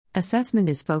Assessment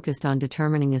is focused on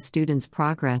determining a student's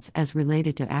progress as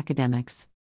related to academics.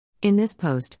 In this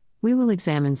post, we will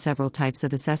examine several types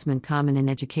of assessment common in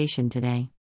education today.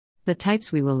 The types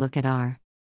we will look at are: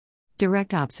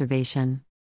 direct observation,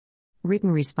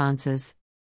 written responses,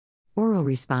 oral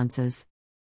responses,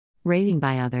 rating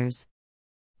by others.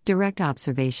 Direct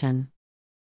observation.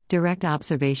 Direct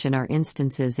observation are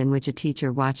instances in which a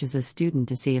teacher watches a student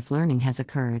to see if learning has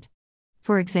occurred.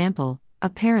 For example, a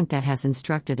parent that has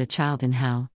instructed a child in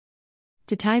how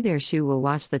to tie their shoe will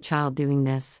watch the child doing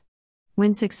this.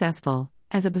 When successful,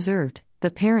 as observed, the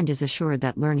parent is assured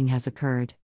that learning has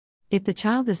occurred. If the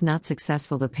child is not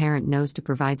successful, the parent knows to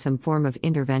provide some form of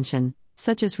intervention,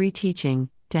 such as reteaching,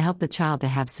 to help the child to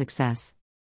have success.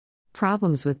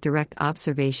 Problems with direct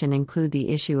observation include the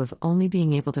issue of only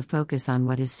being able to focus on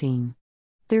what is seen.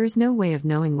 There is no way of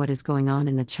knowing what is going on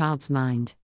in the child's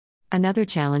mind. Another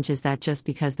challenge is that just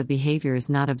because the behavior is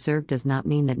not observed does not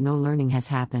mean that no learning has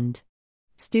happened.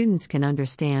 Students can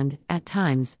understand, at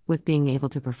times, with being able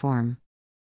to perform.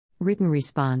 Written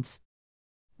response.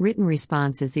 Written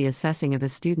response is the assessing of a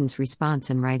student's response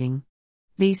in writing.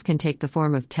 These can take the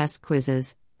form of test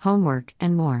quizzes, homework,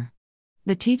 and more.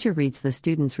 The teacher reads the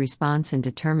student's response and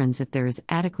determines if there is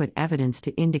adequate evidence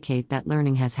to indicate that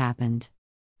learning has happened.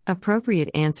 Appropriate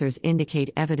answers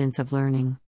indicate evidence of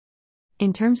learning.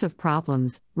 In terms of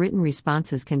problems, written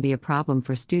responses can be a problem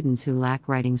for students who lack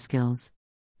writing skills.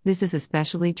 This is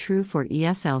especially true for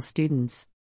ESL students.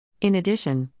 In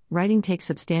addition, writing takes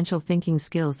substantial thinking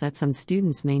skills that some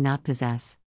students may not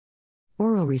possess.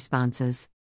 Oral responses.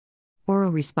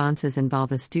 Oral responses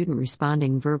involve a student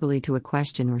responding verbally to a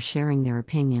question or sharing their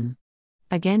opinion.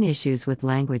 Again, issues with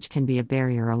language can be a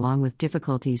barrier along with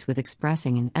difficulties with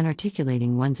expressing and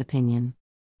articulating one's opinion.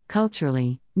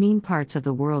 Culturally, mean parts of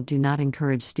the world do not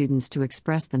encourage students to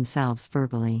express themselves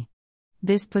verbally.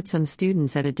 This puts some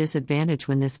students at a disadvantage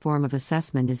when this form of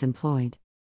assessment is employed.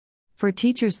 For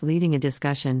teachers leading a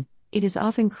discussion, it is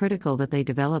often critical that they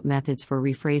develop methods for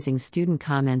rephrasing student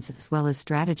comments as well as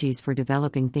strategies for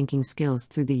developing thinking skills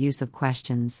through the use of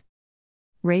questions.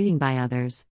 Rating by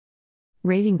others.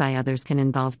 Rating by others can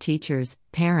involve teachers,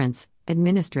 parents,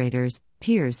 administrators,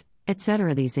 peers,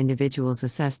 etc. These individuals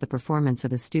assess the performance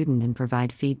of a student and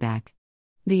provide feedback.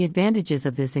 The advantages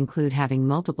of this include having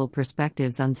multiple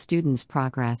perspectives on students'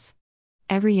 progress.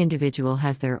 Every individual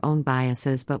has their own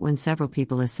biases, but when several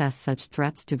people assess, such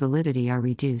threats to validity are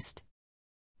reduced.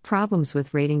 Problems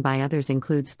with rating by others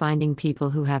includes finding people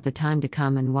who have the time to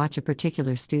come and watch a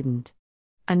particular student.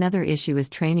 Another issue is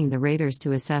training the raters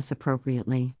to assess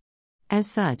appropriately. As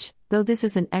such, though this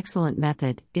is an excellent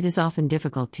method, it is often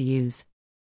difficult to use.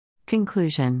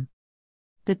 Conclusion.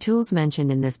 The tools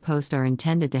mentioned in this post are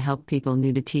intended to help people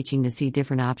new to teaching to see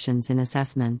different options in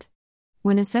assessment.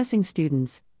 When assessing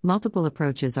students, multiple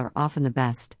approaches are often the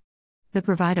best. They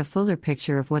provide a fuller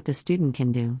picture of what the student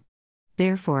can do.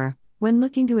 Therefore, when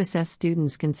looking to assess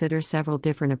students, consider several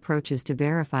different approaches to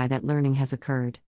verify that learning has occurred.